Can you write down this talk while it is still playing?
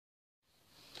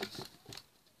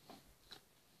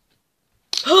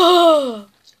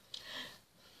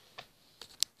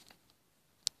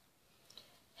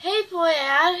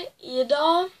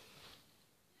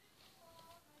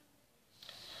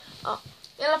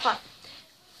fall.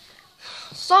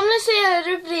 Som ni ser i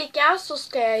rubriken så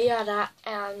ska jag göra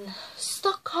en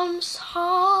Stockholms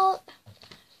haul.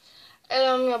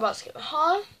 Eller om jag bara skriver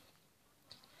haul.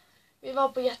 Vi var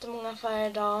på jättemånga affärer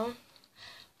idag.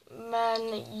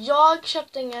 Men jag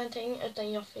köpte ingenting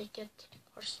utan jag fick ett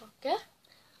par saker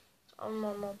av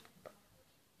mamma och pappa.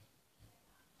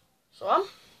 Så.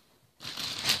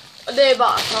 Och det är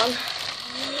bara sån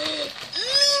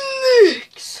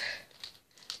lyx.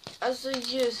 Alltså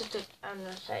ljuset typ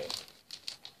ändrar sig.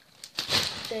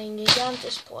 Det är en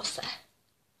gigantisk påse.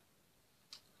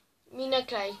 Mina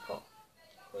kläder på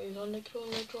 700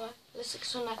 kronor tror jag. Eller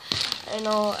 600. I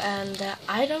know and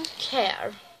I don't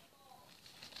care.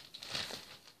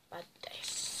 But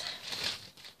this.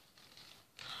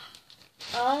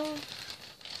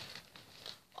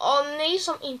 Och ni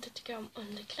som inte tycker om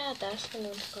underkläder ska ni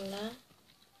inte kolla.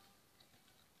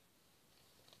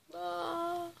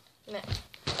 Nej.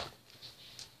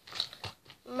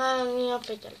 Men jag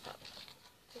fick i alla fall.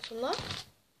 Sådana.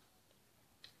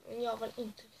 Jag var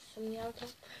inte vissen i alla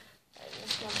fall. En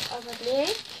snabb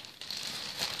överblick.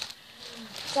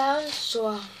 Sen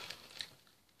så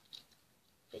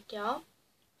fick jag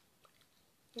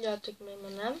tog med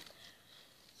munnen.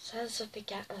 Sen så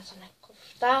fick jag en sån här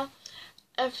kofta.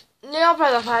 När jag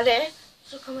pratar färdigt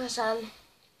så kommer jag sen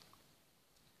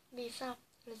visa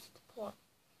lite på.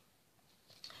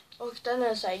 Och den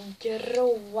är så här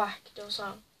gråaktig och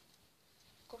så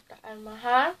korta ärmar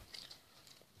här.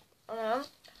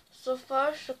 Så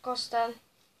först så kostar den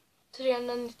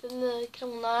 399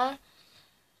 kronor.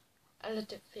 Eller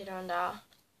typ 400.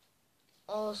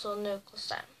 Och så nu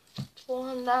kostar den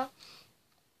 200.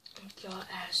 Och jag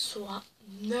är så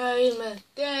nöjd med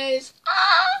det.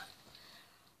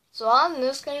 Så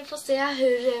nu ska ni få se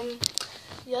hur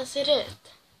jag ser ut.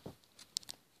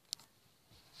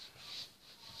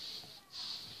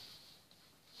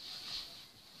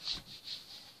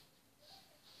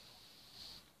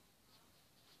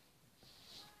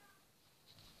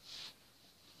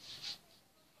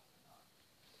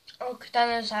 Och den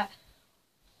är så här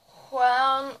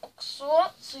skön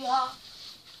också. Så jag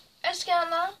älskar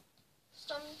henne.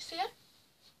 Som ni ser.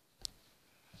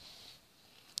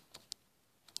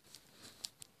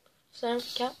 Sen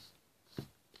fick jag.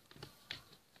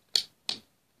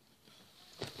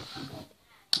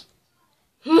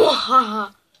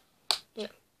 Mwahaha.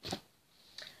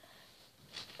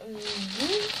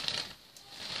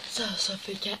 Så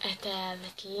fick jag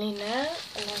ett linne.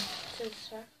 Eller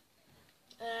t-shirt.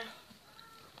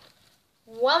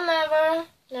 Whenever.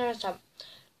 Nu är det så här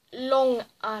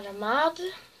långarmad.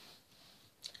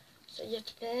 Så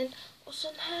jättefin. Och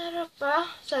sen här uppe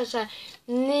så är det så här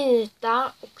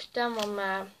nita. Och den var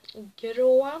med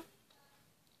grå.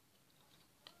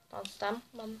 Fanns den.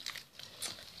 Men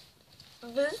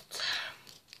vit.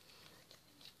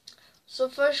 Så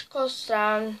först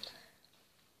kostar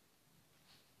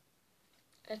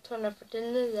den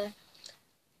 149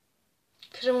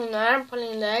 kronor på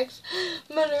Lindex.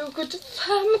 Men det har gått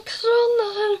 5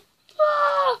 kronor.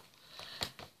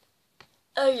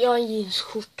 Jag har en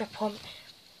jeansskjorta på mig.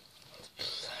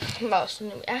 Bara så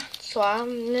ni vet. Så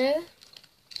nu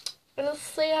vill ni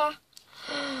se.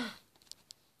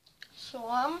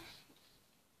 Så.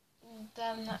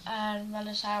 Den är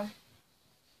väldigt så här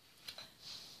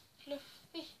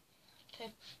fluffig.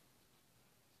 Typ.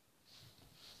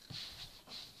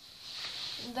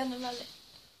 Den är väldigt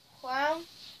skön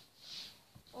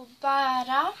att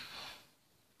bära.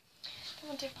 Kan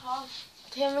man typ ha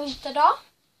till en vinterdag.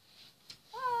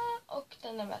 Och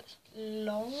den är väldigt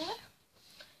lång.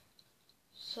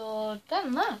 Så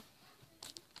denna.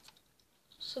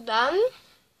 Så den.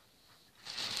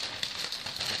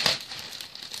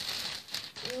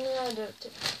 Nu är det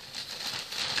typ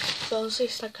de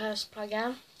sista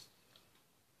klädesplaggen.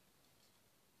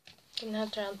 Den här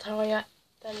tröjan tar jag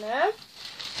den nu.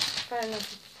 För den är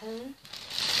lite fin.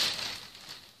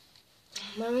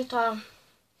 Men vi tar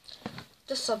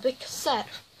dessa byxor.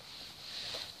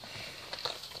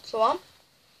 Så.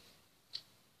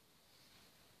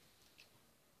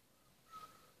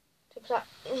 Typ så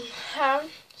här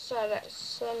så är det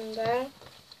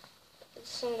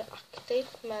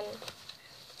sönderaktigt, men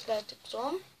det är typ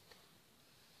så.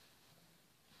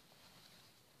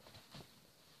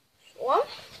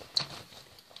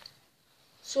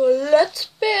 Så let's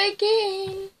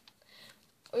begin.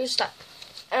 Och just det.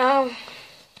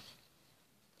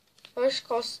 Först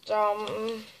kostar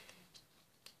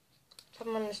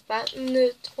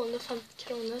nu 250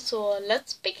 kronor. Så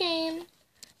let's begin.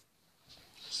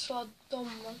 Så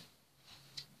de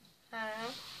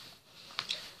här.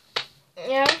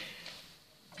 Ja.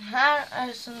 Här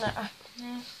är sån där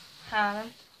öppning.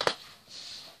 Här.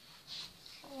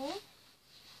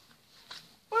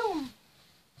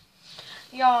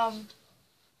 Jag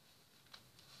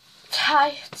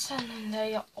tightsen där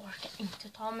jag orkar inte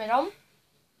ta med dem.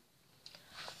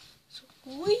 Så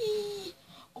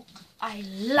och I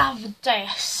love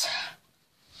this.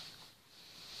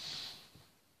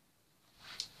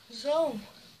 Så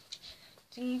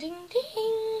ding ding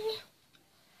ding.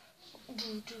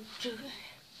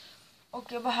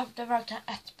 Och jag behövde verkligen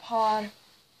ett par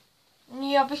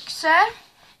nya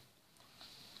byxor.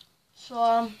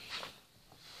 Så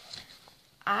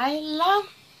I love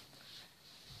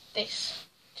this.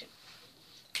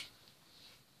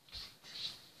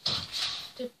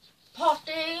 The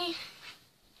party.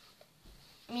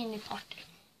 Mini party.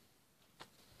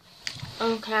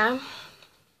 Okay.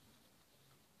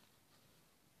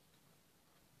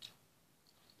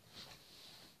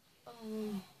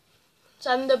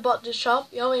 Sen The Body Shop.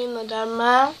 Jag var inne där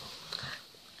med.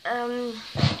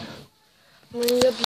 Men jag